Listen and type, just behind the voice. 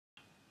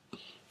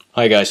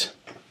Hi guys,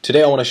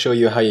 today I want to show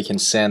you how you can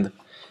send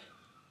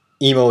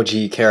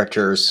emoji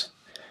characters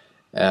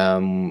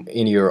in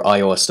your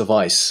iOS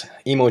device.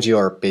 Emoji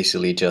are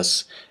basically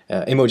just,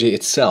 emoji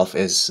itself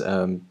is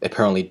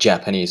apparently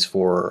Japanese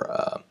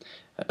for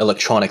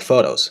electronic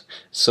photos.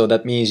 So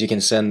that means you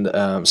can send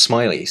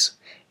smileys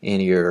in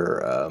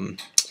your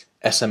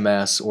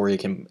SMS, or you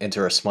can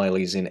enter a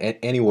smileys in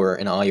anywhere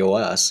in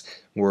iOS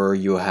where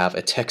you have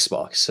a text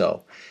box.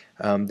 So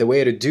the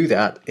way to do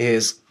that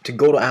is to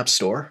go to App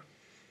Store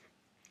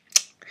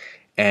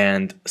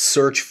and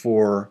search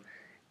for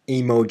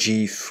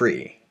Emoji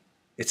Free.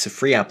 It's a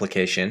free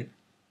application.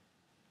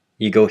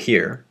 You go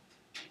here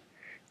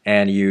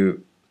and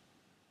you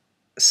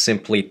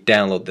simply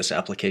download this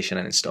application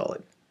and install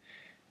it.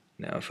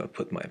 Now if I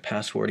put my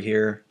password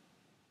here,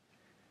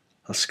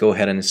 let's go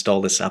ahead and install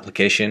this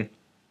application.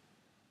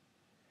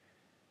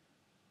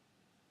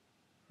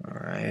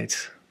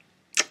 Alright.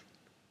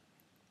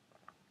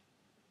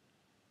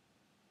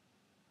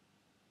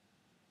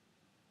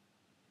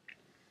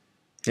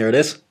 Here it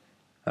is.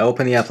 I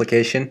open the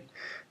application.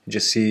 You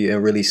just see a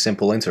really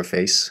simple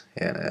interface,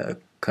 and a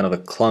kind of a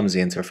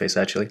clumsy interface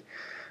actually.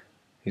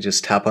 You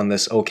just tap on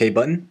this OK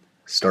button,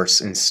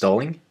 starts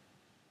installing,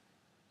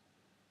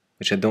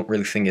 which I don't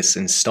really think is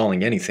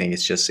installing anything,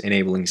 it's just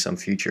enabling some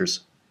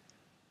features.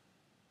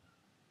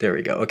 There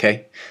we go,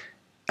 okay.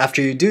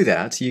 After you do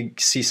that, you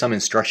see some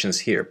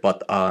instructions here,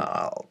 but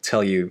I'll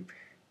tell you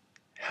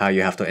how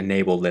you have to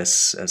enable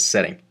this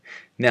setting.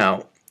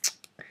 Now,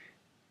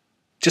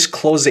 just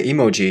close the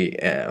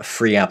emoji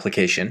free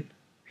application.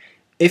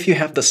 If you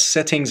have the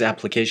settings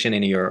application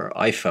in your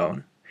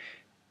iPhone,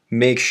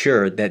 make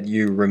sure that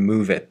you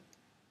remove it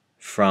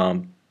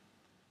from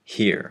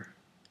here,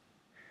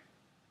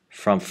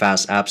 from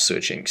fast app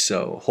switching.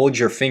 So hold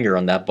your finger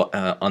on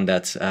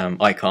that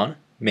icon,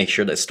 make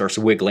sure that it starts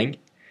wiggling.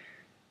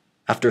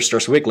 After it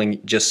starts wiggling,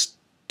 just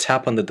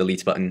tap on the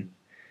delete button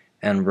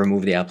and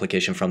remove the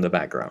application from the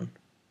background.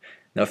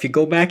 Now if you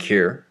go back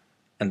here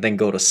and then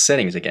go to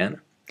settings again,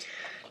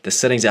 the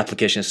settings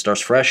application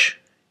starts fresh.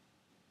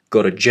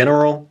 Go to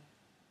general.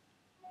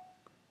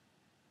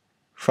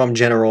 From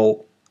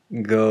general,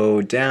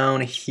 go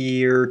down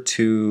here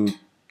to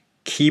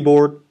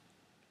keyboard.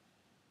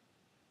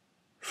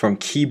 From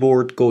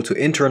keyboard, go to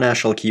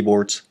international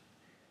keyboards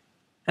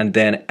and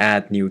then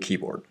add new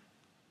keyboard.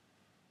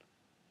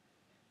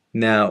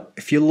 Now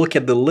if you look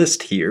at the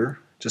list here,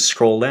 just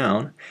scroll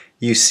down,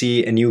 you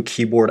see a new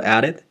keyboard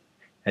added.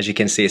 As you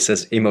can see, it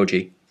says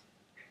emoji.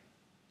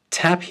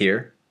 Tap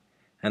here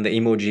and the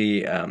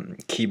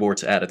emoji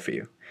keyboard's added for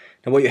you.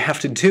 Now what you have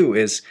to do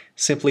is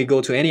simply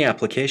go to any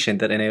application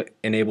that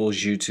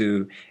enables you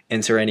to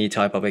enter any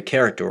type of a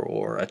character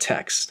or a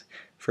text.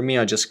 For me,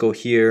 I just go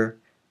here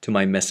to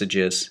my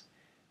messages,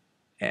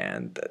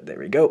 and there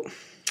we go.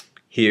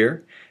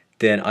 Here,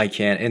 then I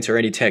can enter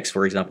any text.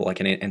 For example, I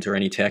can enter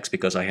any text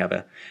because I have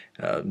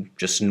a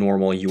just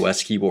normal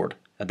US keyboard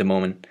at the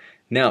moment.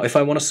 Now if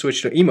I want to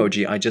switch to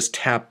emoji, I just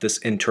tap this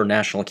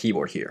international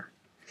keyboard here.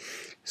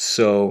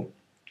 So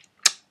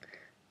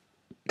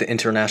the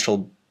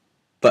international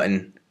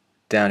button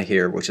down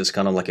here, which is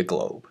kind of like a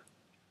globe.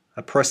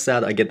 I press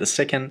that, I get the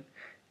second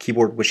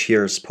keyboard, which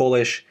here is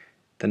Polish.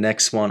 The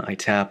next one I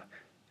tap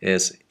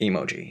is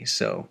emoji.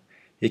 So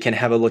you can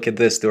have a look at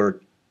this. There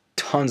are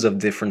tons of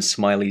different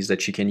smileys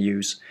that you can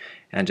use,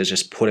 and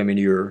just put them in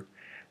your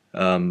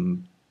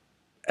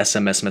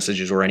SMS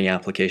messages or any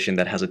application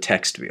that has a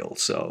text field.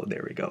 So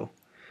there we go.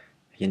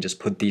 You can just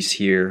put these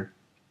here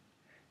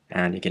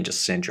and you can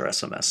just send your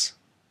SMS.